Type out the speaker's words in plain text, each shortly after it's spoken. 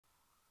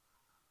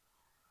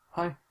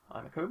Hi,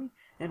 I'm Akobi,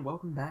 and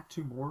welcome back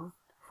to more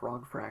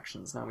Frog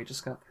Fractions. Now, we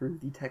just got through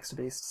the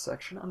text-based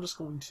section. I'm just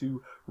going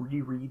to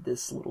reread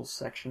this little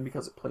section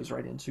because it plays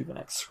right into the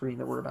next screen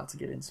that we're about to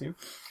get into,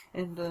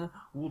 and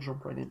we'll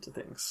jump right into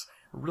things.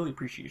 I really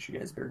appreciate you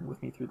guys bearing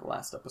with me through the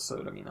last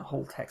episode. I mean, a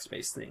whole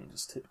text-based thing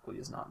just typically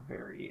is not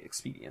very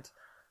expedient.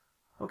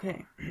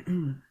 Okay.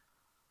 You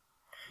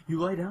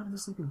lie down in the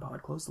sleeping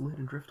pod, close the lid,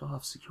 and drift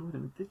off. Secure that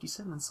in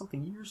 57 and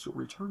something years you'll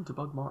return to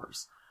Bug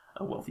Mars,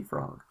 a wealthy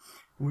frog.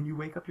 When you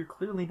wake up, you're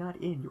clearly not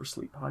in your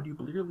sleep pod. You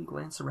blearily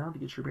glance around to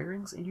get your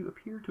bearings, and you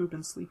appear to have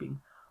been sleeping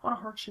on a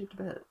heart-shaped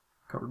bed,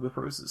 covered with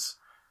roses.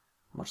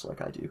 Much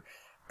like I do.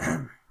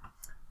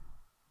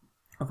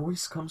 A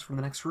voice comes from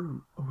the next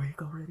room.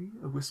 Awake already?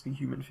 A wispy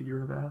human figure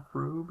in a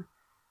bathrobe.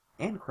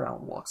 Anne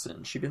Crown walks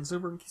in. She bends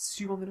over and kisses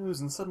you on the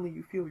nose, and suddenly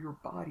you feel your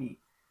body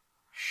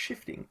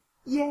shifting.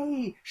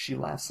 Yay! She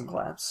laughs and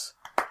claps.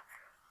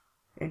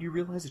 And you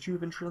realize that you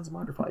have been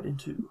transmogrified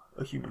into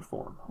a human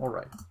form.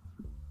 Alright.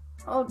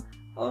 Oh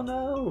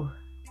no!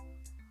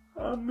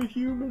 I'm a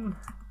human.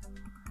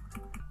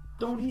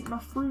 Don't eat my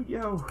fruit,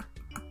 yo!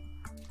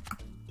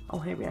 Oh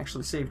hey, we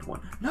actually saved one.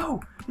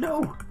 No!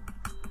 No!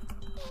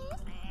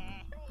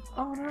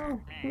 Oh no!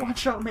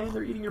 Watch out, man,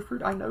 they're eating your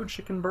fruit. I know,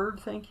 chicken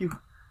bird, thank you.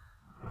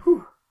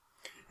 Whew.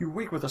 You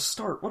wake with a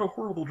start. What a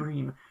horrible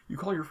dream. You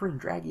call your friend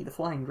Draggy the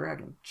Flying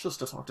Dragon, just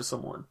to talk to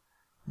someone.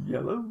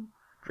 Yellow?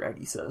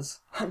 Draggy says.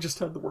 I just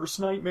had the worst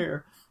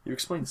nightmare. You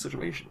explain the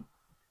situation.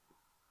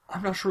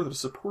 I'm not sure that a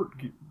support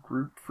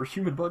group for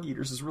human bug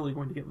eaters is really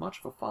going to get much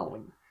of a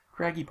following.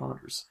 Draggy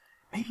ponders.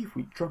 Maybe if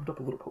we drummed up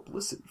a little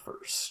publicity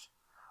first.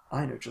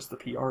 I know just the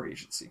PR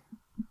agency.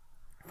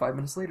 5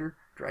 minutes later,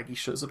 Draggy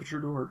shows up at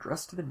your door,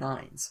 dressed to the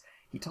nines.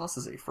 He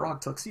tosses a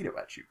frog tuxedo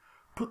at you.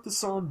 Put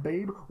this on,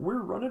 babe.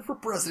 We're running for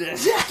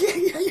president.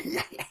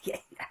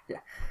 Yeah.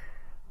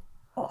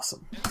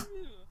 Awesome.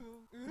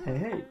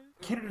 Hey,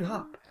 get it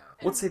up.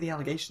 What say the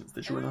allegations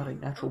that you are not a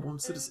natural-born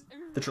citizen,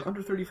 that you're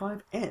under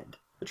 35, and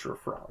that you're a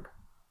frog?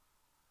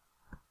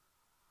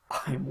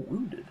 I am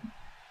wounded.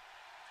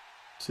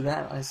 To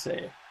that I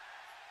say,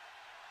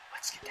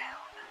 let's get down.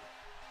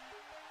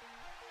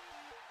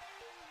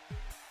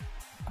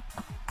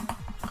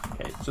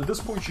 Okay, so at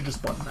this point you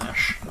just button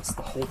mash. That's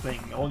the whole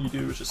thing. All you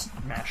do is just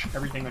mash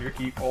everything on your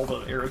key, all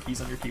the arrow keys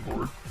on your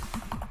keyboard.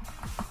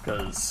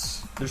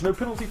 Because there's no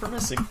penalty for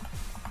missing.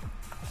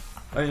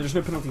 I mean, there's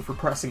no penalty for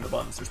pressing the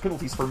buttons. There's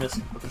penalties for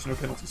missing, but there's no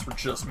penalties for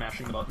just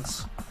mashing the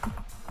buttons.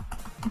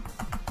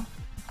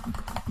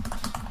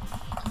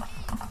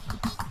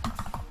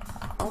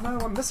 Oh no,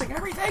 I'm missing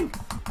everything!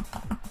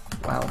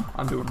 Wow,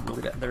 I'm doing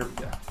really bad. There we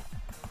go.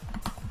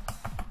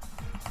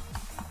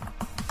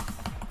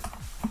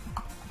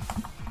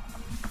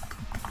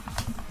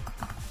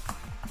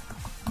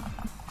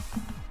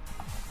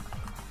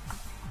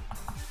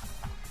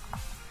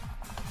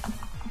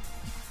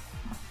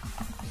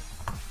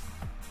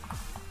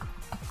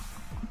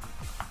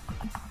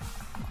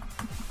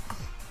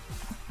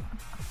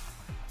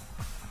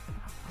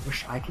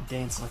 Wish I could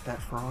dance like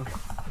that frog.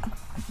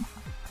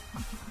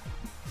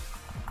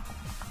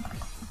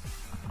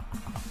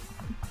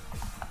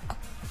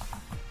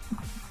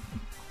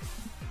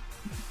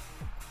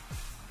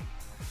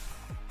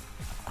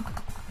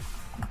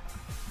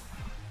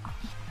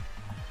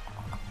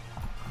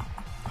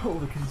 Oh,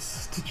 the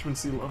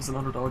constituency loves an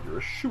underdog. You're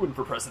a shoo-in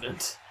for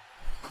president.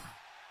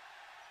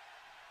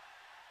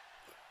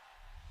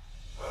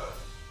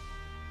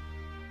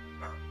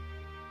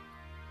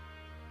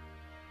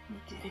 We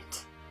did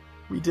it.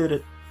 We did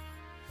it.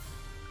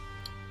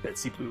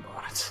 Betsy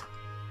Bluebonnet.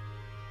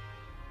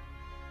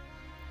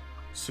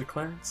 Sir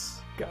Clarence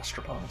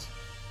Gastropod.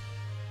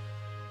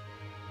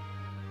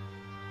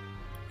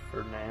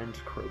 Ferdinand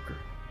Croker.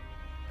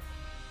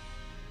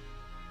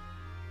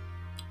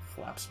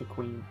 Flaps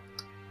McQueen.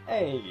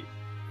 Hey,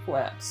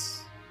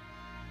 Flaps.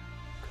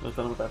 Couldn't have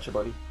done without you,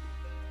 buddy.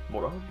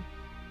 Morog.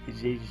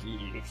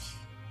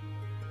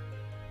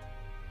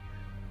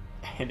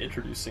 And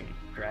introducing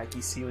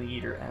Draggy Ceiling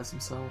Eater as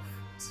himself.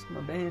 It's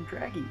my band,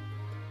 Draggy.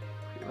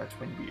 Created by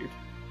Twin Beard.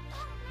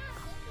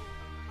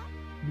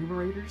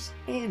 Numerators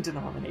and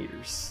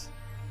denominators.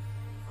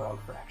 Frog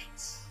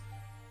Fractions.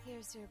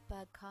 Here's your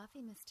bug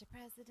coffee, Mr.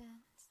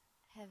 President.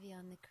 Heavy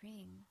on the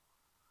cream.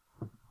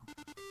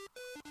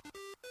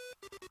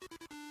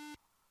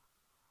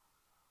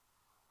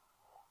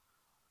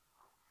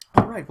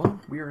 Alright, well,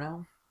 we are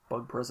now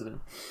Bug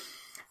President.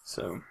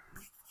 So,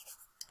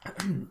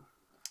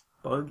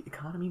 Bug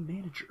Economy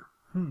Manager.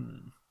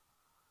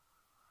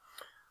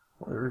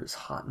 Weather is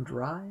hot and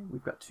dry.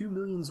 We've got 2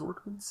 million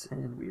Zorkmans,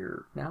 and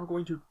we're now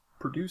going to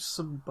produce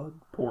some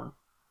bug porn.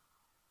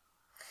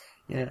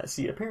 Yeah,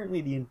 see, apparently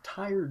the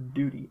entire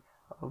duty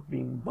of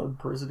being Bug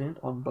President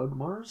on Bug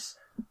Mars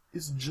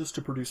is just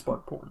to produce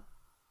bug porn.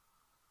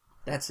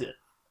 That's it.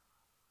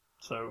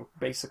 So,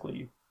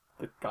 basically,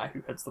 the guy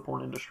who heads the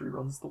porn industry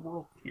runs the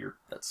world here.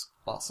 That's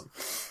awesome.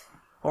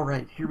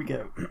 Alright, here we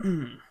go.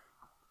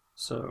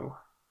 So,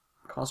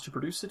 cost to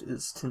produce it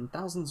is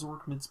 10,000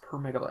 Zorkmids per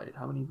megabyte.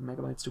 How many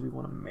megabytes do we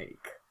want to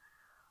make?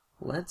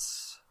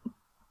 Let's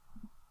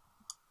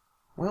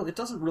Well, it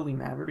doesn't really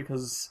matter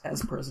because,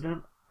 as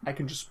president, I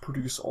can just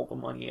produce all the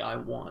money I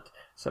want.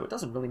 So it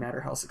doesn't really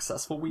matter how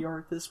successful we are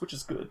at this, which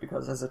is good,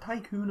 because as a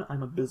tycoon,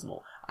 I'm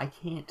abysmal. I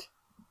can't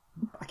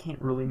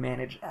really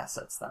manage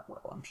assets that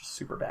well. I'm just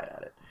super bad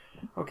at it.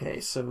 Okay,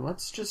 so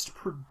let's just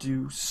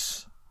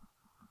produce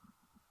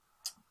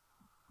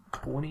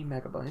 20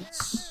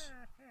 megabytes.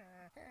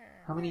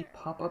 How many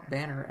pop-up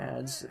banner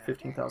ads at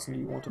 15,000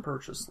 do you want to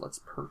purchase? Let's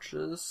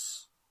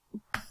purchase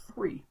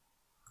 3.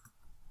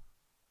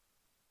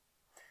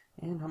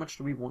 And how much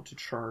do we want to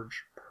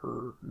charge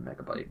per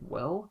megabyte?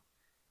 Well,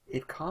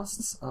 it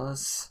costs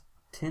us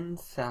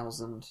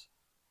 10,000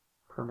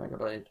 per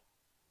megabyte,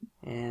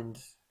 and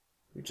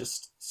we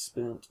just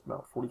spent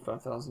about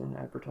 45,000 in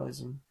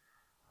advertising.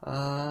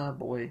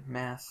 Boy,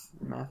 math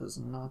is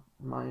not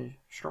my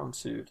strong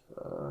suit.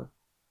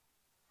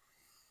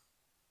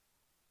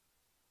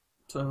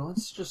 So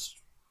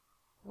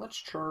let's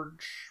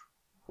charge,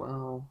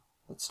 well,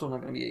 that's still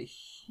not going to be a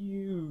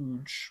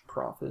huge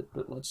profit,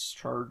 but let's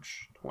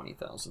charge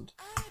 20,000.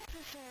 I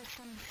prefer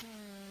something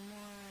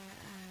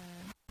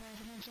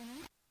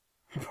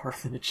more,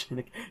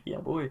 Parthenogenic. Yeah,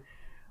 boy.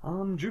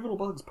 Juvenile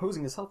bugs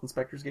posing as health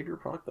inspectors gave your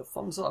product the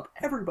thumbs up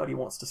everybody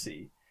wants to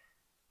see.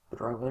 The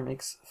dry weather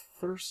makes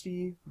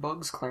thirsty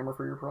bugs clamor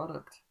for your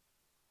product.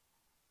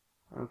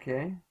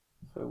 Okay,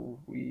 so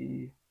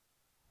we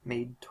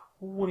made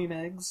 20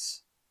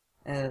 megs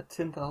at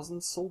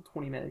 10,000, sold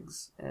 20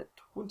 megs at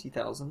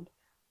 20,000.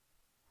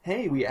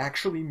 Hey, we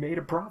actually made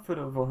a profit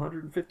of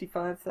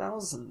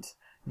 155,000.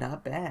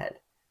 Not bad.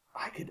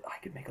 I could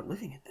make a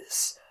living at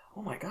this.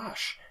 Oh my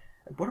gosh.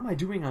 What am I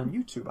doing on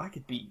YouTube? I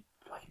could be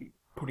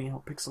putting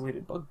out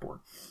pixelated bug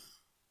porn.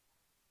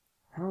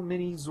 How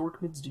many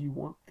Zorkmids do you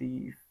want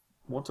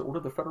to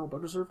order the Federal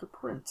Bug Reserve to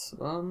print?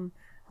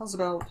 How's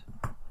about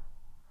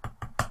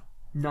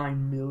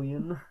 9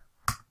 million?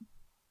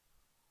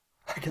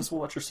 I guess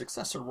we'll let your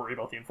successor worry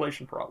about the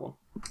inflation problem.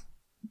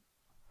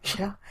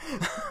 Yeah.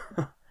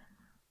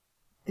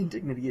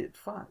 Indignity at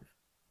 5.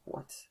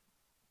 What?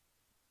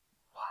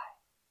 Why?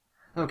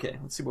 Okay,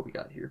 let's see what we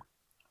got here.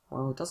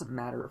 Well, it doesn't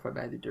matter if I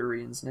buy the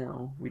durians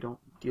now. We don't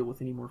deal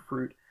with any more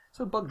fruit.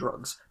 So bug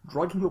drugs.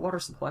 Drugging the water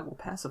supply will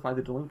pacify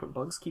the delinquent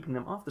bugs, keeping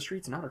them off the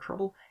streets and out of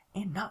trouble,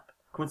 and not,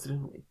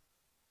 coincidentally,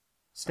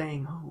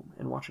 staying home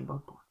and watching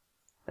bug porn.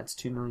 That's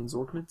 2 million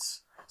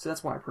Zorkmids. So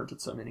that's why I printed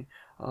so many.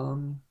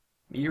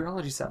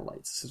 Meteorology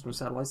satellites. System of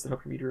satellites that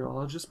help your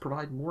meteorologists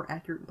provide more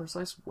accurate and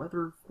precise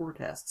weather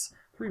forecasts.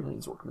 3 million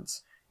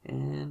Zorkmids.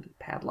 And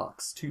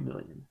padlocks, 2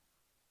 million.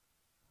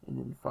 And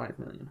then 5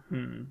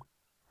 million.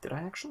 Did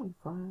I actually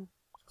 5?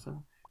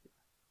 So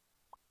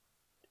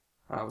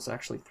I was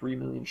actually 3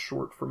 million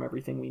short from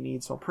everything we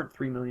need, so I'll print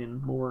 3 million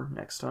more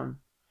next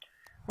time.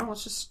 Well,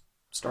 let's just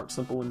start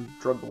simple and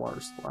drug the water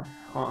supply.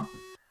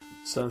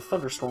 So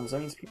thunderstorms,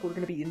 that means people are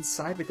going to be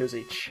inside, but there's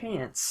a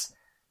chance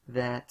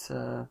that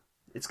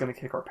it's going to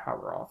kick our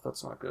power off.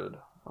 That's not good.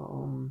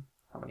 How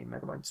many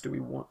megabytes do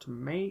we want to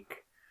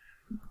make?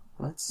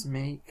 Let's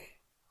make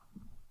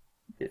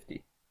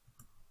 50.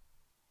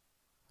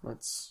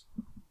 Let's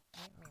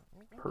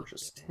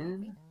purchase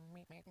 10.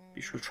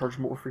 Be sure to charge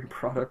more for your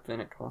product than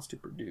it costs to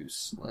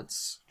produce.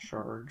 Let's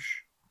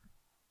charge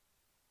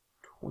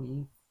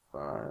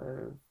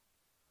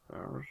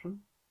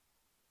 25,000.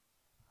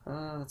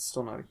 That's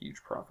still not a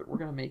huge profit. We're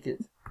gonna make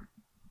it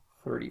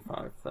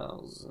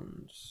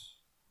 35,000.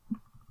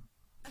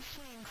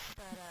 Thanks,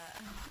 but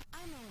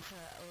I'm into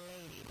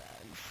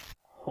ladybugs.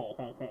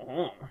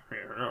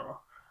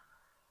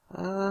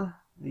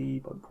 The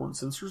bug porn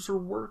sensors are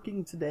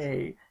working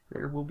today.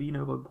 There will be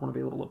no bug porn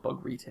available at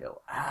bug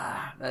retail.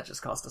 That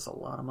just cost us a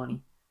lot of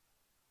money.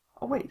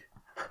 Oh wait,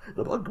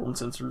 the bug porn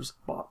sensors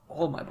bought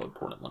all my bug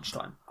porn at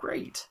lunchtime.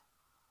 Great.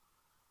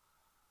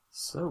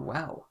 So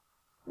wow.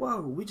 Whoa,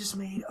 we just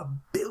made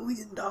 $1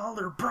 billion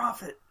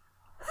profit.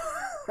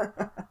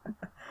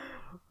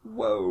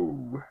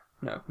 Whoa.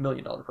 No, $1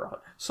 million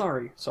profit.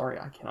 Sorry,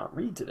 I cannot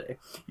read today.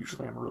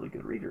 Usually I'm a really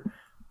good reader.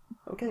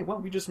 Okay, well,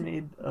 we just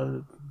made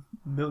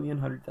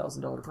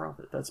 $1,100,000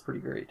 profit. That's pretty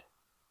great.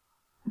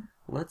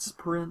 Let's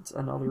print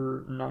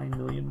another 9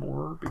 million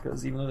more,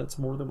 because even though that's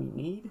more than we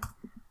need,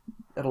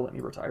 that'll let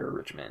me retire a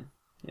rich man,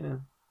 you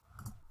know.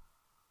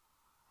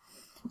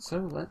 So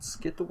let's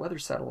get the weather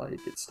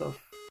satellite, get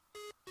stuff.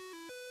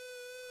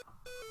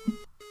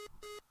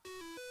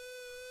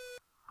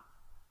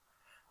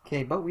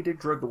 Okay, but we did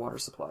drug the water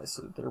supply,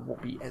 so there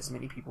won't be as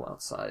many people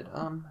outside.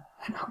 An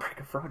outbreak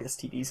of frog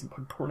STDs and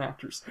bug porn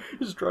actors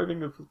is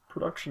driving the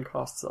production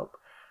costs up.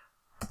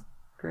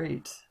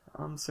 Great.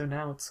 So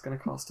now it's going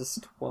to cost us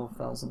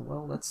 12,000.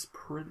 Well, let's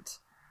print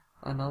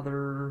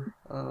another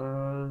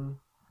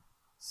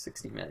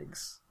 60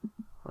 megs.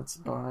 Let's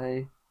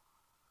buy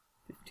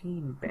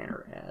 15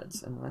 banner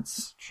ads, and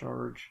let's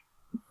charge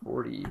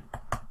 40,000.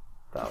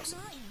 It's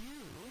not you.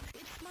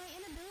 It's my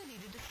inability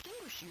to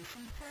distinguish you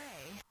from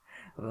prey.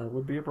 That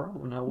would be a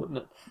problem now, wouldn't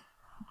it?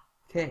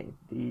 Okay,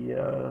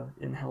 the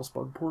in-house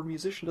bug porn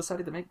musician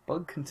decided to make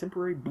bug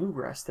contemporary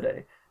bluegrass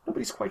today.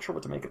 Nobody's quite sure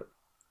what to make of it.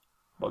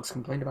 Bugs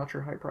complained about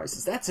your high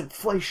prices. That's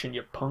inflation,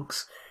 you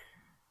punks!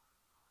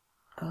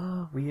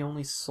 We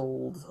only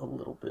sold a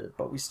little bit,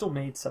 but we still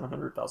made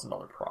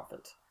 $700,000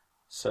 profit.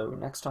 So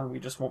next time we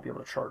just won't be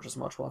able to charge as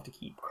much. We'll have to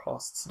keep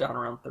costs down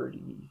around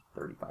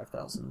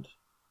 35,000.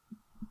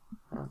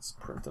 Let's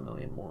print 1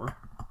 million more.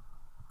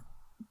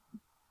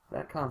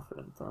 That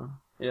confident, huh?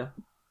 Yeah.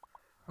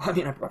 I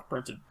mean, I've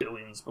printed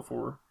billions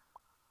before.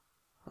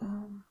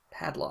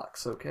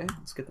 Padlocks, okay.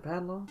 Let's get the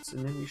padlocks,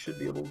 and then we should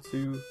be able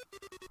to...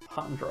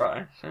 Hot and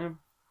dry.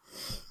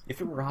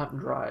 If it were hot and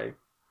dry,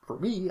 for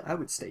me, I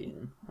would stay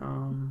in.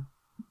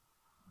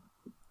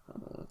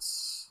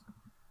 Let's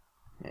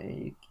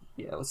make...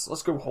 Yeah,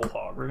 let's go whole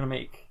hog. We're gonna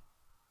make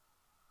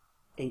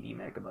 80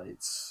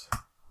 megabytes.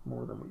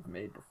 More than we've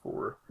made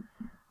before.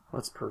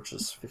 Let's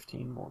purchase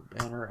 15 more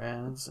banner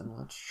ads, and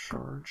let's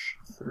charge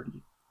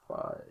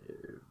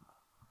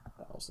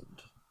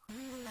 35,000.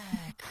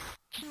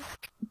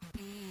 Just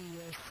be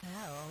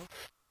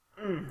yourself.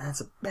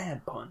 That's a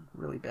bad pun.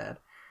 Really bad.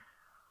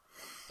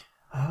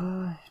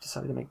 I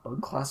decided to make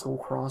bug classical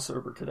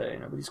crossover today.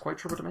 Nobody's quite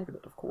sure what to make of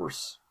it, of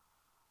course.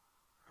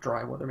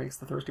 Dry weather makes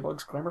the thirsty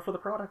bugs clamor for the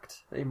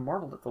product. They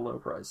marveled at the low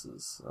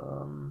prices.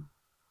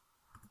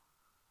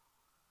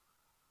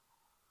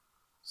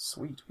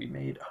 Sweet, we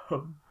made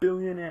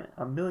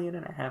 $1.5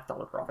 million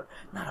profit.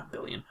 Not a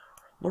billion.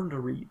 Learn to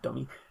read,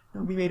 dummy.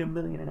 No, we made $1.5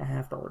 million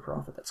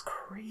profit. That's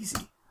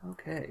crazy.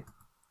 Okay.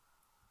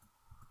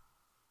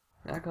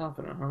 That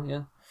confident, huh?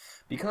 Yeah.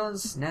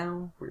 Because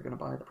now we're gonna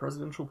buy the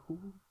presidential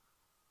pool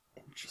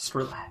and just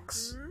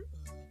relax.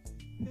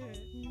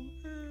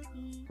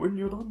 When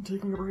you're done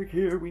taking a break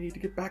here, we need to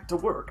get back to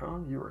work, huh?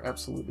 You're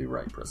absolutely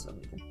right,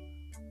 President Lincoln.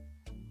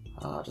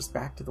 Just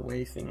back to the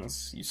way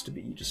things used to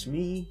be. Just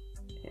me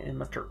and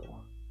my turtle.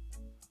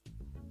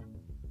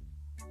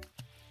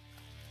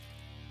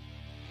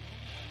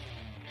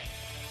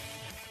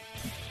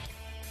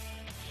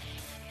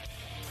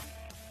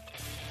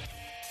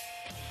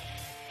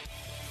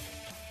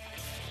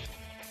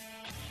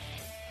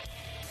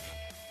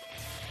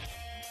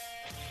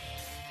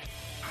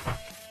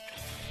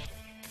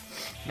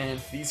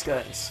 Man, these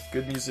guys,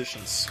 good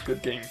musicians,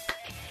 good game.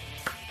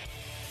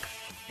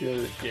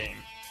 Good game.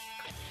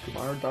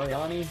 Kumar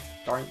Dariani?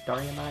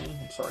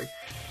 Dariani? I'm sorry.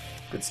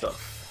 Good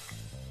stuff.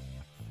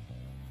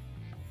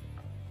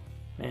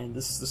 Man,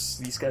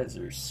 these guys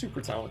are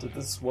super talented.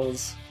 This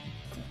was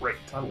great.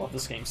 I love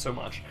this game so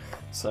much.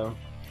 So,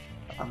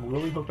 I'm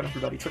really hoping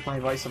everybody took my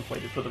advice and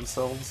played it for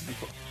themselves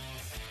before...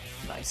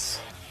 Nice.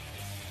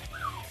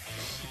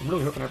 I'm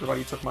really hoping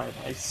everybody took my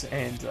advice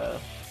and,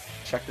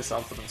 check this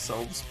out for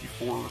themselves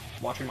before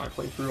watching my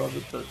playthrough of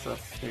it, but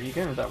there you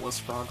go, that was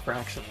Frog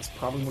Fractions.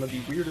 Probably one of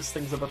the weirdest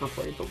things I've ever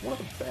played, but one of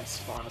the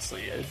best,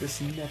 honestly. This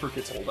never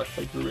gets old. I've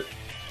played through it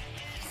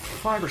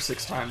 5 or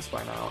 6 times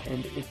by now,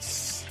 and it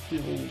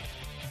still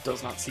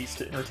does not cease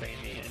to entertain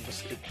me, and it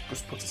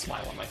just puts a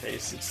smile on my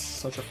face. It's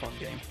such a fun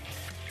game.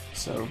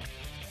 So,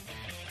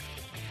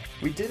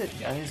 we did it,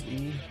 guys.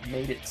 We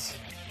made it.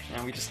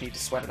 Now we just need to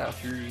sweat it out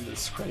through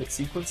this credit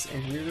sequence,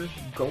 and we're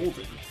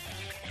golden.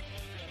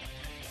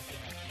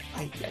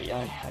 I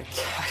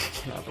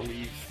cannot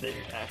believe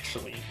they're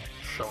actually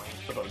showing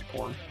the bug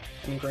porn.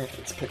 I mean, granted,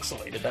 it's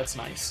pixelated, that's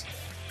nice.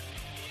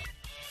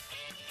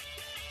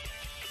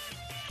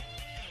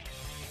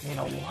 Man,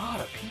 a lot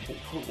of people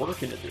put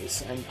work into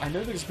this, and I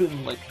know there's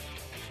been, like,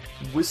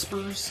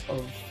 whispers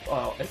of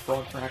at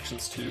Frog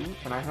Fractions 2,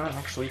 and I haven't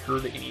actually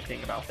heard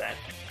anything about that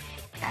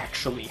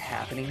actually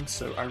happening,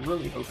 so I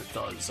really hope it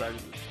does. I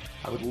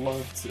would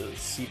love to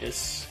see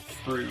this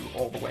through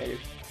all the way,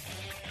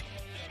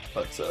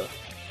 but,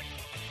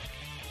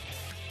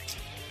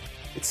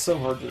 It's so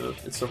hard to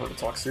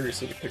talk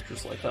seriously to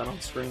pictures like that on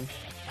screen.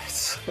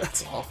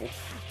 That's awful.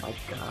 My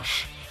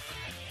gosh.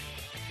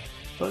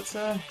 But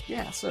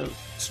yeah, so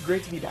it's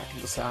great to be back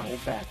in the saddle,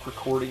 back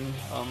recording.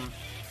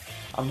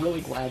 I'm really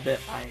glad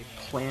that I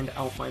planned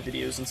out my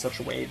videos in such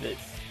a way that,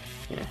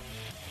 you know,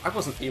 I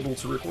wasn't able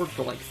to record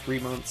for like 3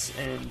 months,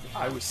 and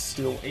I was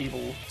still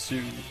able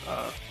to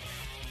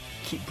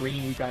keep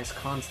bringing you guys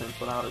content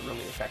without it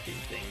really affecting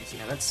things. You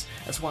know, that's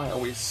why I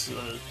always.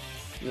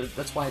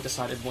 That's why I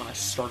decided when I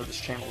started this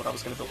channel that I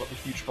was going to build up a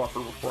huge buffer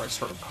before I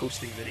started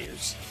posting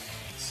videos.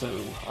 So,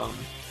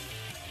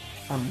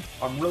 I'm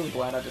really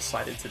glad I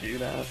decided to do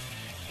that,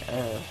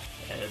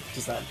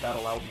 because that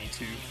allowed me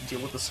to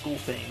deal with the school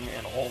thing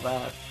and all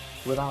that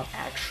without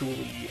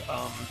actually,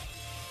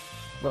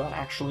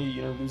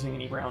 you know, losing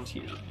any ground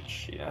here,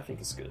 which, yeah, I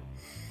think is good.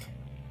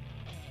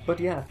 But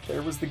yeah,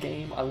 there was the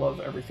game. I love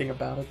everything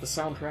about it. The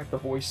soundtrack, the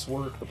voice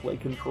work, the play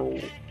control,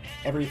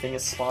 everything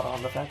is spot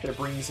on. The fact that it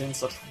brings in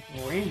such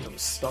random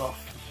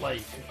stuff,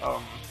 like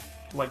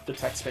the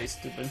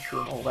text-based adventure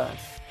and all that.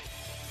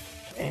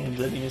 And,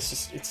 I mean,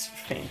 it's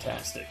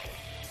fantastic.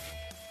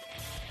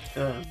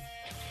 The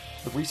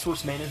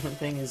resource management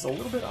thing is a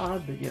little bit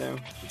odd, but, you know,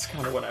 it's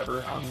kind of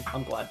whatever.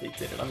 I'm glad they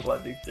did it. I'm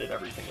glad they did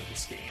everything with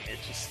this game. It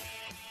just...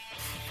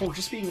 For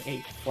just being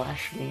a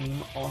Flash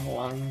game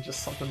online,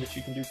 just something that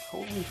you can do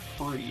totally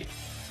free,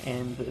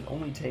 and that it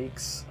only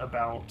takes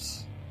about,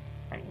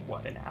 I mean,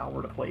 what, an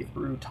hour to play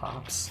through,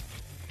 tops?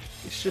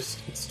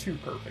 It's too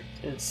perfect.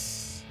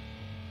 It's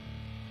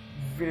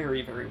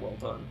Very, very well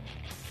done.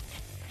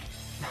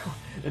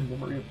 In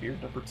memory of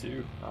beard number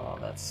 2. Oh,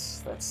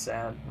 that's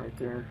sad right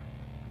there.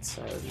 It's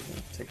sad. You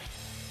can take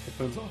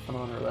headphones off in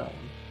honor of that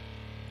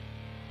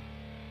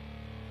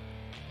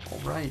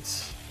one.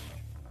 Alright.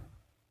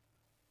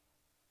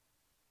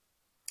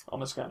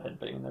 Almost got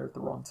headbanging there at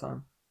the wrong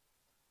time.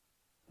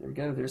 There we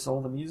go, there's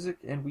all the music,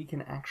 and we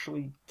can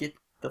actually get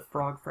the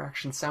Frog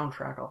Fraction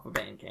soundtrack off of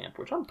Bandcamp,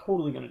 which I'm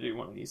totally going to do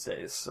one of these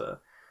days.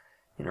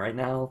 Right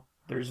now,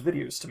 there's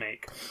videos to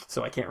make,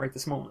 so I can't right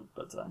this moment,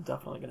 but I'm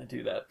definitely going to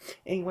do that.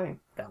 Anyway,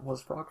 that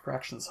was Frog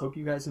Fractions. Hope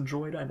you guys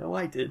enjoyed. I know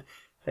I did.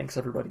 Thanks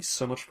everybody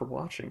so much for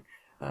watching.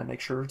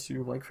 Make sure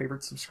to like,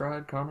 favorite,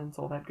 subscribe, comment,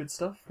 all that good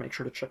stuff. Make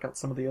sure to check out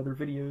some of the other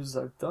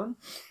videos I've done.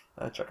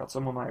 Check out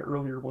some of my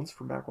earlier ones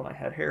from back when I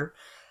had hair.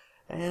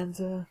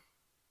 And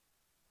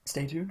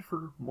stay tuned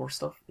for more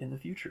stuff in the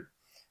future.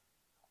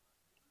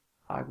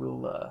 I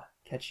will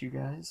catch you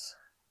guys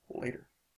later.